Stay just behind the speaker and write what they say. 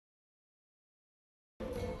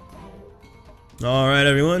All right,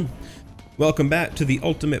 everyone. Welcome back to the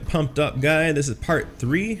Ultimate Pumped Up Guy. This is part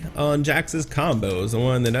 3 on Jax's combos, the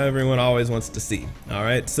one that everyone always wants to see. All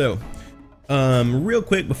right, so real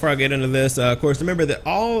quick before I get into this, of course, remember that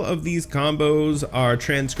all of these combos are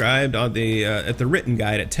transcribed on the at the written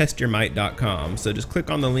guide at testyourmight.com. So just click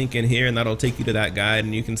on the link in here, and that'll take you to that guide,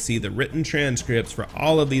 and you can see the written transcripts for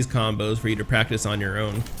all of these combos for you to practice on your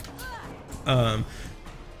own.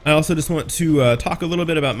 I also just want to talk a little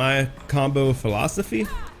bit about my combo philosophy.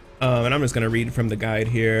 And I'm just going to read from the guide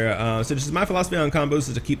here. So just my philosophy on combos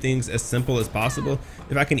is to keep things as simple as possible.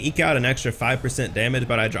 If I can eke out an extra 5% damage,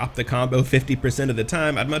 but I drop the combo 50% of the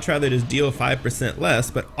time, I'd much rather just deal 5% less,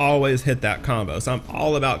 but always hit that combo. So I'm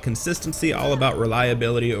all about consistency, all about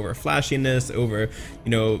reliability over flashiness, over,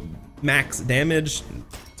 max damage.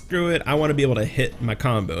 Screw it. I want to be able to hit my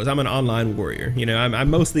combos. I'm an online warrior. I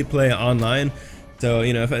mostly play online. So,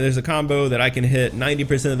 if there's a combo that I can hit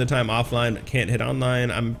 90% of the time offline but can't hit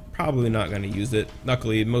online, I'm probably not going to use it.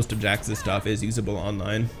 Luckily, most of Jax's stuff is usable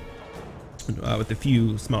online, with a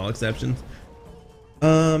few small exceptions.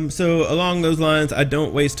 So along those lines, I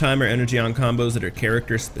don't waste time or energy on combos that are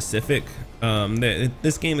character specific.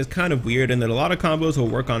 This game is kind of weird in that a lot of combos will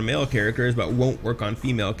work on male characters but won't work on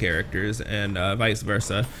female characters, and vice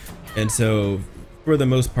versa. And so for the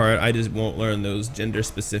most part, I just won't learn those gender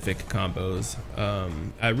specific combos.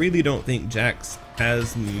 I really don't think Jax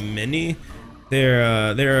has many. There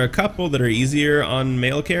are a couple that are easier on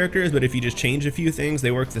male characters, but if you just change a few things,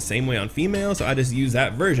 they work the same way on female. So I just use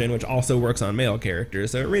that version, which also works on male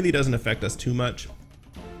characters. So it really doesn't affect us too much.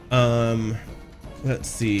 Let's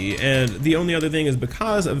see. And the only other thing is,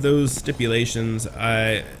 because of those stipulations,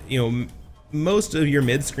 most of your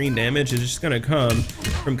mid-screen damage is just going to come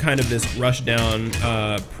from kind of this rush down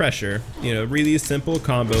pressure. Really simple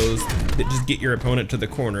combos that just get your opponent to the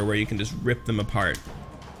corner where you can just rip them apart.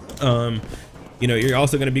 You're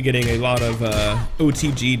also going to be getting a lot of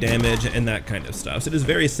OTG damage and that kind of stuff. So just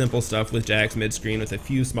very simple stuff with Jax mid-screen, with a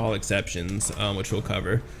few small exceptions, which we'll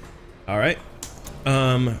cover. All right.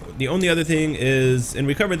 The only other thing is, and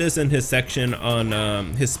we covered this in his section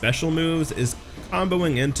on his special moves, is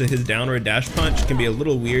comboing into his downward dash punch can be a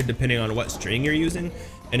little weird depending on what string you're using.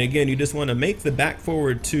 And again, you just want to make the back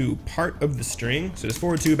forward 2 part of the string. So just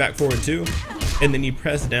forward 2, back forward 2, and then you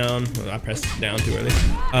press down. Well, I pressed down too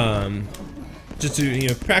early. Just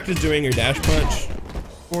to practice doing your dash punch,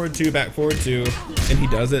 forward 2, back forward 2, and he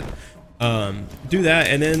does it. Do that,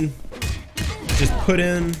 and then just put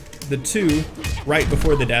in the 2 right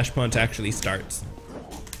before the dash punch actually starts.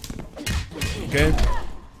 Okay.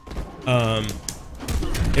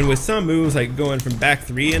 And with some moves, like going from back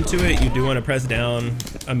 3 into it, you do want to press down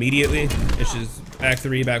immediately. It's just back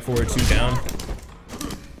 3, back forward 2, down.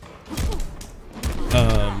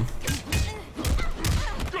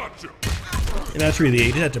 And that's really it.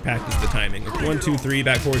 You just have to practice the timing. 1, 2, 3,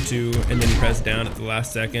 back forward 2, and then you press down at the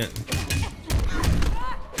last second.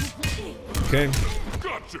 Okay.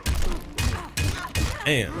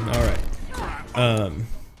 And all right.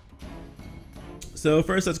 So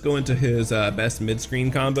first, let's go into his best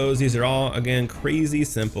mid-screen combos. These are all, again, crazy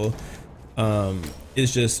simple.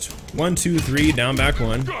 It's just 1, 2, 3, down, back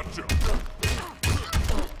 1. All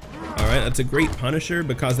right, that's a great punisher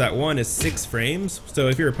because that 1 is 6 frames. So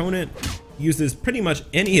if your opponent uses pretty much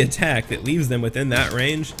any attack that leaves them within that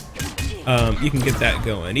range, you can get that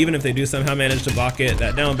going. Even if they do somehow manage to block it,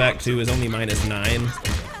 that down, back 2 is only -9.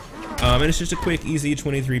 And it's just a quick, easy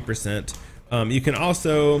 23%. You can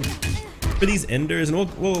also, for these enders, and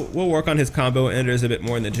we'll work on his combo enders a bit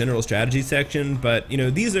more in the general strategy section, but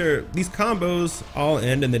these combos all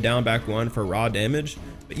end in the down, back 1 for raw damage,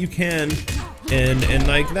 but you can end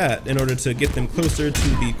like that in order to get them closer to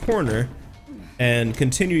the corner and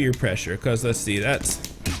continue your pressure. Because let's see, this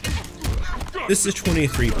is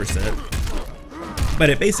 23%, but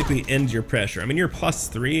it basically ends your pressure. I mean, you're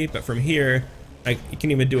 +3, but from here, you can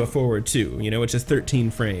even do a forward 2, which is 13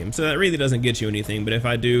 frames. So that really doesn't get you anything. But if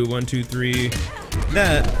I do 1, 2, 3,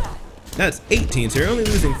 that's 18. So you're only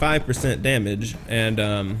losing 5% damage,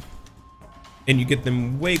 and you get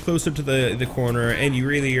them way closer to the corner, and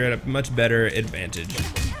you're at a much better advantage.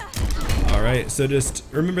 All right. So just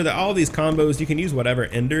remember that all these combos, you can use whatever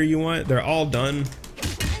ender you want. They're all done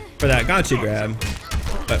for that gotcha grab.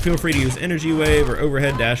 But feel free to use energy wave or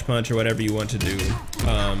overhead dash punch or whatever you want to do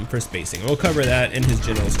for spacing. We'll cover that in his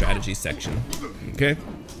general strategy section. Okay.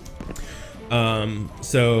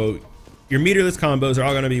 So your meterless combos are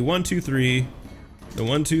all going to be 1, 2, 3, the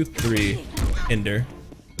 1, 2, 3 ender,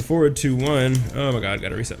 the forward 2, 1. Oh my god,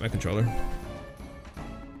 gotta reset my controller.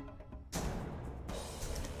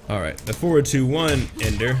 Alright, the forward 2-1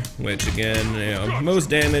 ender, which again, you know, most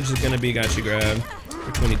damage is going to be got you grab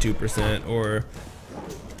for 22%, or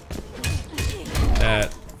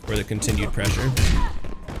that for the continued pressure.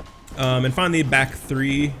 And finally, back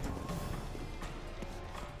three,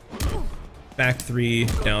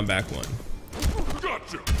 down, back one.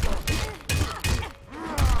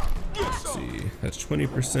 Let's see, that's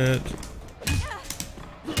 20%.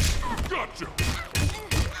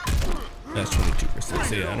 That's 22%.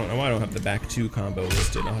 So yeah, I don't know why I don't have the back two combo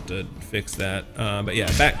listed. I'll have to fix that. But yeah,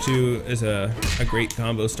 back two is a great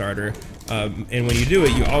combo starter. And when you do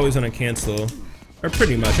it, you always want to cancel, or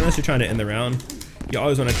pretty much, unless you're trying to end the round, you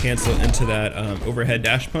always want to cancel into that overhead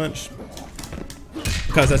dash punch,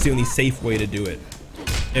 because that's the only safe way to do it.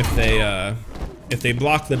 If they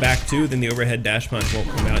block the back two, then the overhead dash punch won't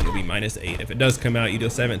come out. You'll be -8. If it does come out, you deal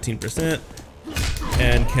 17%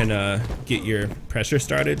 and can get your pressure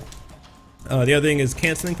started. The other thing is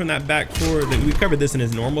canceling from that back four. We covered this in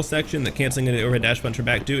his normal section. That canceling into the overhead dash punch for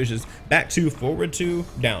back two is just back two, forward two,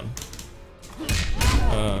 down.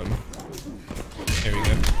 There we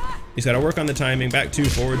go. He's got to work on the timing. Back two,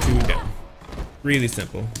 forward two, down. Really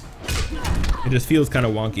simple. It just feels kind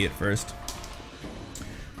of wonky at first.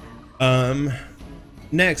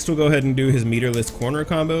 Next, we'll go ahead and do his meterless corner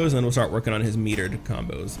combos, and then we'll start working on his metered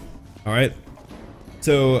combos. All right.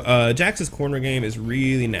 So Jax's corner game is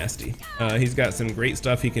really nasty. He's got some great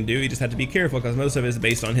stuff he can do. You just have to be careful because most of it is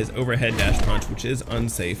based on his overhead dash punch, which is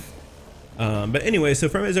unsafe. But anyway, so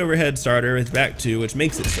from his overhead starter, it's back two, which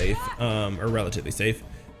makes it safe, or relatively safe.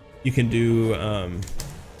 You can do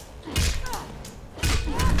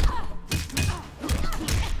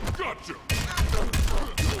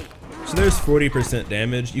so there's 40%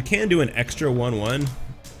 damage. You can do an extra 1-1.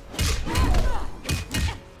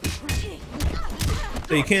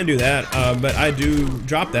 So you can do that, but I do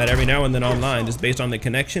drop that every now and then online just based on the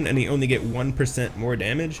connection, and you only get 1% more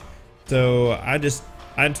damage. So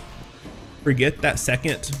I'd forget that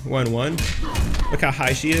second 1-1. Look how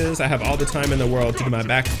high she is. I have all the time in the world to do my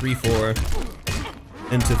back 3-4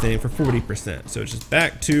 into thing for 40%. So it's just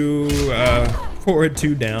back two, forward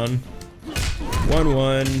two, down,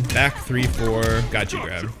 1-1, back 3-4, got you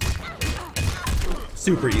grab.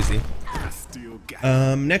 Super easy.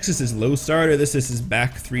 Next is his low starter. This is his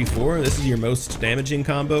back 3-4. This is your most damaging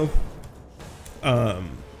combo.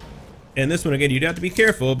 And this one again, you'd have to be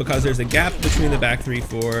careful because there's a gap between the back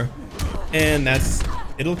 3-4, and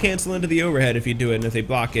it'll cancel into the overhead if you do it. And if they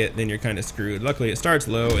block it, then you're kind of screwed. Luckily, it starts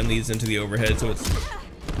low and leads into the overhead, so it's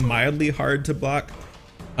mildly hard to block.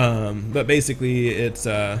 But basically, it's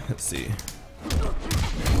let's see.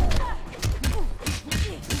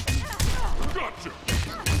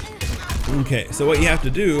 Okay, so what you have to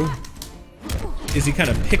do is you kind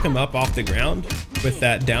of pick them up off the ground with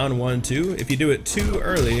that down 1-2. If you do it too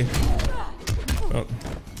early, well,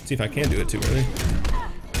 see if I can do it too early.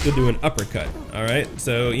 You'll do an uppercut. All right,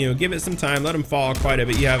 so you know, give it some time, let them fall quite a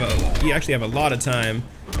bit. You actually have a lot of time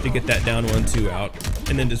to get that down 1-2 out,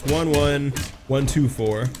 and then just 1-1,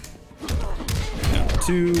 1-2-4, down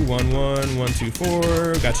 2, 1-1,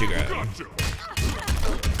 1-2-4. Got you grab.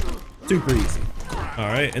 Super easy. All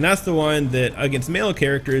right, and that's the one that against male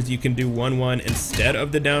characters you can do 1-1 instead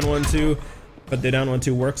of the down 1-2, but the down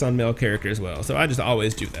 1-2 works on male characters as well. So I just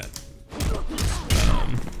always do that.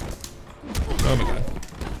 Oh my god.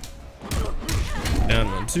 Down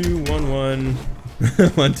 1-2, 1-1,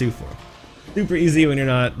 1-2-4. Super easy when you're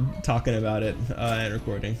not talking about it and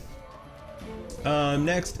recording.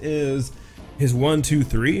 Next is his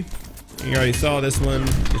 1-2-3. You already saw this one.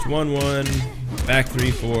 Just 1-1, back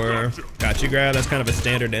 3-4, got you grab. That's kind of a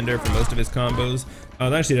standard ender for most of his combos.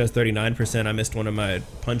 It actually does 39%. I missed one of my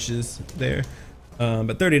punches there,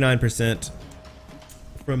 but 39%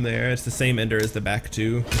 from there. It's the same ender as the back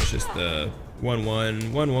two. It's just the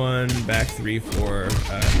 1-1, 1-1, back 3-4.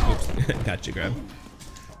 Oops, got you grab.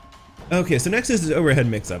 Okay, so next is his overhead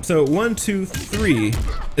mix-up. So 1-2-3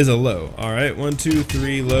 is a low. All right,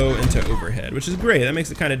 1-2-3 low into overhead, which is great. That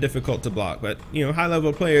makes it kind of difficult to block, but you know,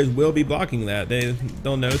 high-level players will be blocking that.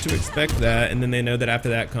 They'll know to expect that, and then they know that after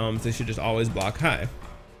that comes, they should just always block high.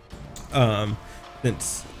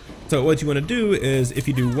 So what you want to do is, if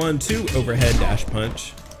you do 1-2 overhead dash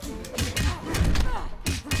punch,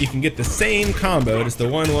 you can get the same combo, just the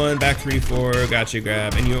 1-1, back 3-4, got you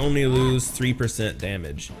grab, and you only lose 3%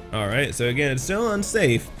 damage. All right, so again, it's still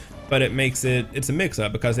unsafe, but it's a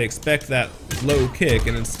mix-up because they expect that low kick,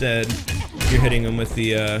 and instead you're hitting them with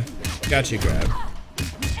the got you grab.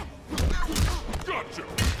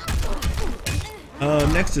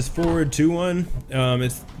 Next is forward 2-1.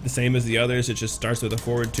 It's the same as the others. It just starts with a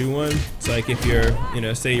forward 2-1. It's like if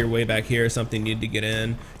you're, say you're way back here, something you need to get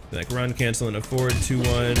in. Like run, cancel, and a forward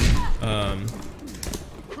 2-1.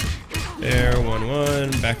 There,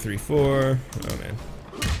 1-1, back 3-4. Oh man,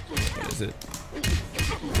 what is it?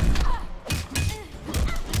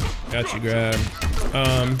 Got you, grab.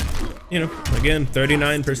 You know, again,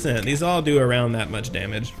 39%. These all do around that much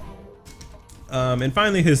damage. And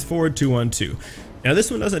finally, his forward 2-1-2. Now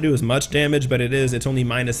this one doesn't do as much damage, but it's only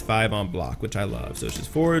 -5 on block, which I love. So it's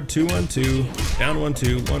just forward 2-1-2, down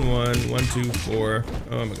 1-2, 1-1, 1-2, 4.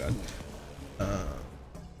 Oh my god.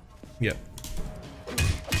 Yep.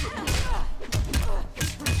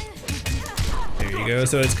 There you go.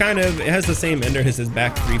 So it's kind of, it has the same ender as his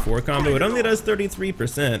back 3-4 combo. It only does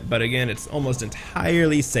 33%, but again, it's almost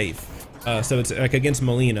entirely safe. So it's like against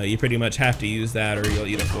Molina, you pretty much have to use that or you'll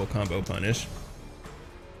eat a full combo punish.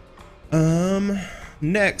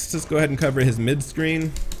 Next, let's go ahead and cover his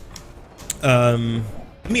mid-screen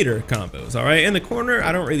meter combos. All right, in the corner,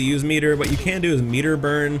 I don't really use meter. What you can do is meter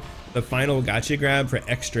burn the final gotcha grab for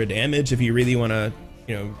extra damage if you really want to,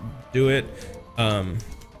 you know, do it.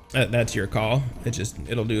 That's your call.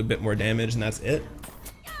 It'll do a bit more damage and that's it.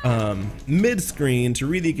 Mid-screen, to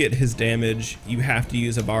really get his damage, you have to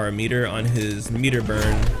use a bar of meter on his meter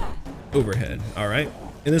burn overhead. All right.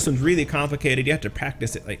 And this one's really complicated. You have to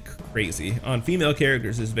practice it like crazy. On female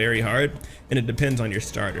characters, it's very hard, and it depends on your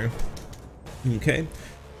starter. Okay.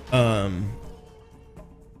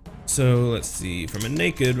 So let's see. From a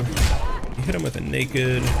naked, you hit him with a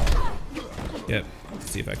naked. Yep.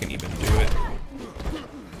 Let's see if I can even do it.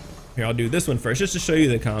 Here, I'll do this one first, just to show you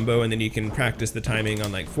the combo, and then you can practice the timing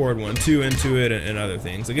on like forward 1-2 into it and other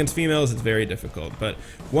things. Against females, it's very difficult, but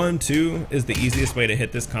 1-2 is the easiest way to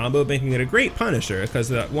hit this combo, making it a great punisher because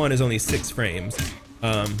that one is only 6 frames.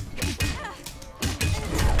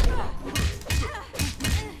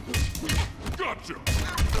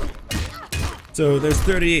 So there's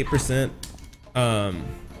 38%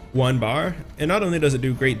 one bar, and not only does it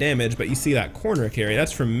do great damage, but you see that corner carry,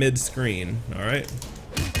 that's from mid-screen, all right?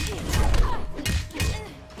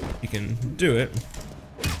 You can do it.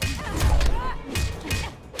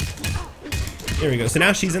 There we go. So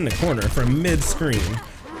now she's in the corner from mid-screen.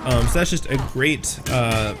 So that's just a great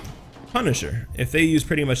punisher. If they use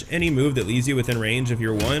pretty much any move that leaves you within range of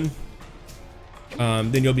your one,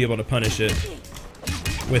 then you'll be able to punish it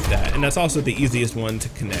with that. And that's also the easiest one to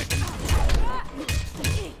connect.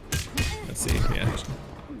 Let's see. Yeah.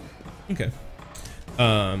 Okay.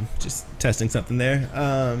 Just testing something there.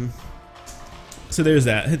 So there's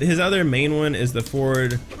that. His other main one is the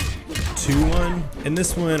forward 2-1, and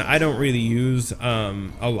this one I don't really use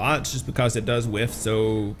a lot just because it does whiff,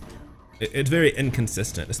 so it's very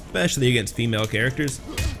inconsistent, especially against female characters.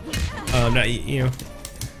 Now, you know,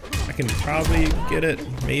 I can probably get it,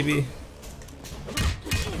 maybe.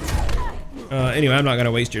 Anyway, I'm not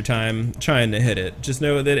gonna waste your time trying to hit it. Just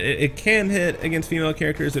know that it can hit against female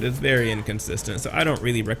characters, but it's very inconsistent, so I don't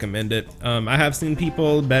really recommend it. I have seen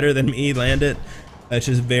people better than me land it. It's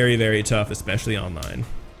just very, very tough, especially online.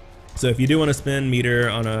 So if you do want to spend meter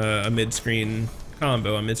on a mid-screen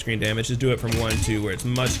combo, on mid-screen damage, just do it from 1-2, where it's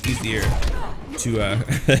much easier to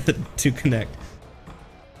to connect.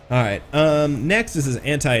 All right, next is his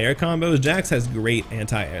anti-air combos. Jax has great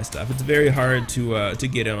anti-air stuff. It's very hard to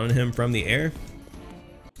get in on him from the air.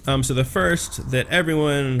 So the first that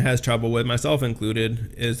everyone has trouble with, myself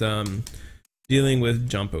included, is dealing with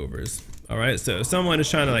jump overs. All right, so if someone is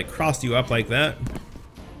trying to like cross you up like that,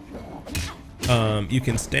 you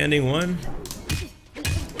can standing one.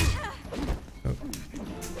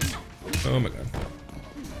 Oh my god.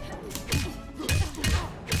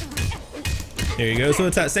 There you go. So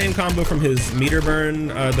it's that same combo from his meter burn,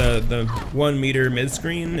 the 1 meter mid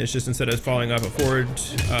screen. It's just instead of falling off a forward,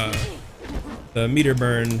 the meter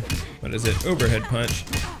burn, what is it? Overhead punch.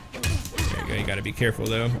 There you go. You got to be careful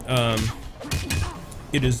though.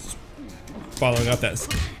 It is following up that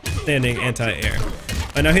standing anti-air.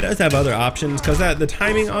 Now he does have other options because the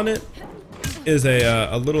timing on it is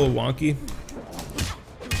a little wonky.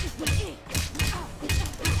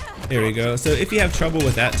 There we go. So if you have trouble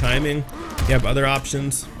with that timing, you have other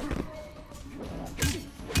options.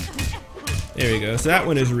 There we go. So that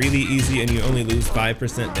one is really easy and you only lose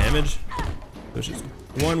 5% damage. Which is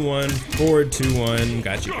 1-1, forward 2-1,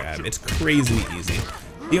 got you grab. It's crazy easy.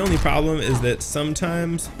 The only problem is that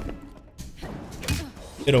sometimes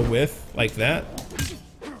it'll whiff like that.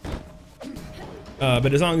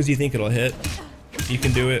 But as long as you think it'll hit, you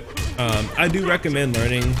can do it. I do recommend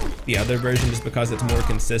learning the other version just because it's more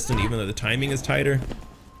consistent even though the timing is tighter.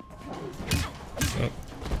 Oh,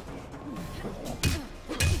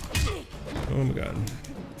 oh my god.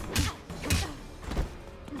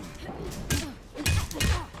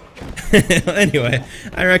 Anyway,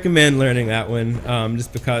 I recommend learning that one,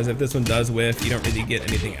 just because if this one does whiff, you don't really get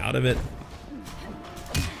anything out of it.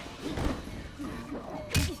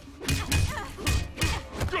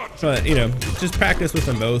 But, you know, just practice with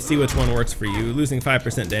them both, see which one works for you. Losing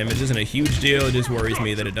 5% damage isn't a huge deal, it just worries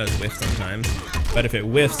me that it does whiff sometimes. But if it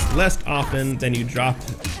whiffs less often than you drop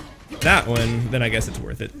that one, then I guess it's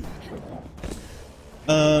worth it.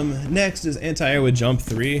 Next is anti-air with jump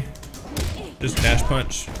 3. Just dash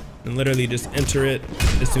punch, and literally just enter it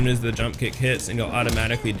as soon as the jump kick hits, and you'll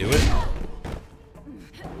automatically do it.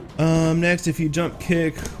 Next, if you jump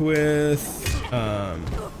kick with,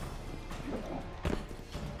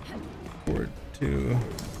 forward 2.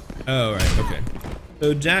 Oh, right, okay.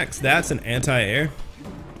 So Jax, that's an anti-air.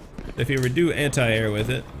 If you ever do anti-air with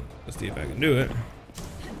it, let's see if I can do it.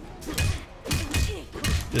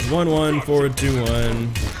 Just 1-1, forward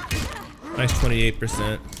 2-1. Nice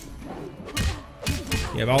 28%.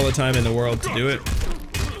 You have all the time in the world to do it.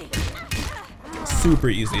 Super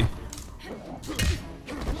easy.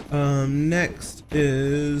 Next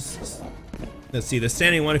is, let's see, the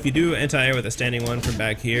standing one. If you do anti-air with a standing one from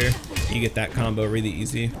back here, you get that combo really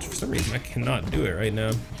easy. For some reason, I cannot do it right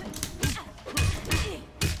now.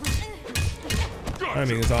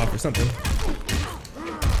 Timing is off or something.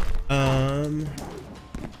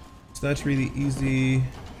 So that's really easy.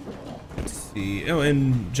 Let's see. Oh,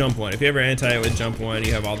 and jump 1. If you ever anti-air with jump 1,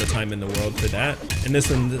 you have all the time in the world for that. And this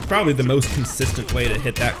one is probably the most consistent way to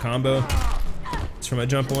hit that combo. It's from a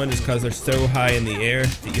jump 1, just because they're so high in the air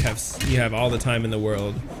that you have all the time in the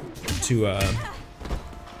world to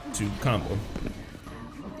combo.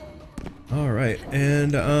 All right,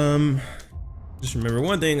 and just remember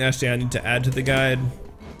one thing. Actually, I need to add to the guide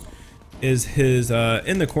is his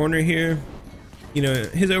in the corner here. You know,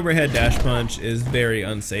 his overhead dash punch is very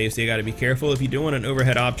unsafe, so you got to be careful. If you do want an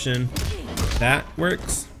overhead option, that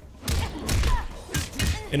works.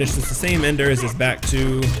 And it's just the same ender as his back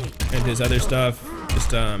 2 and his other stuff. Just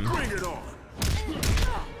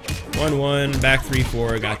 1-1, back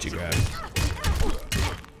 3-4, got you grabbed.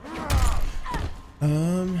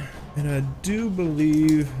 And I do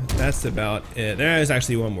believe that's about it. There is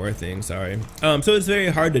actually one more thing, sorry. So it's very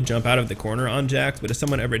hard to jump out of the corner on Jax, but if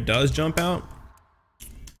someone ever does jump out,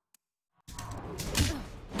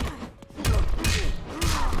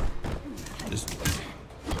 just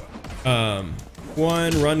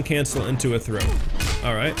 1 run cancel into a throw.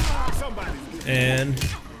 All right, and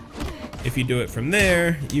if you do it from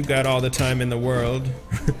there, you've got all the time in the world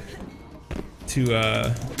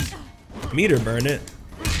to meter burn it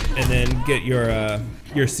and then get your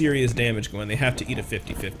serious damage going. They have to eat a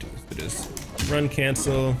 50-50. So just run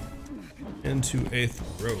cancel into a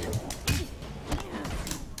throw.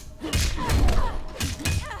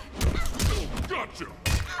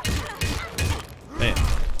 Man.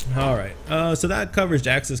 All right, so that covers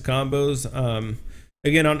Jax's combos.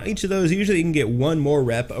 Again, on each of those, usually you can get one more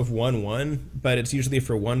rep of 1-1, but it's usually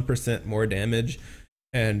for 1% more damage,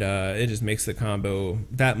 and it just makes the combo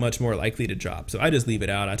that much more likely to drop. So I just leave it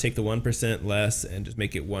out. I take the 1% less and just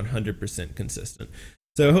make it 100% consistent.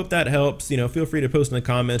 So I hope that helps. You know, feel free to post in the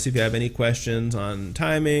comments if you have any questions on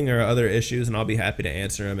timing or other issues, and I'll be happy to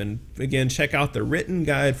answer them. And again, check out the written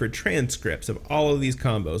guide for transcripts of all of these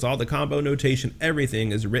combos. All the combo notation,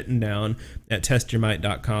 everything is written down at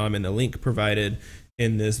testyourmight.com, and the link provided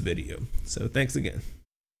in this video. So thanks again.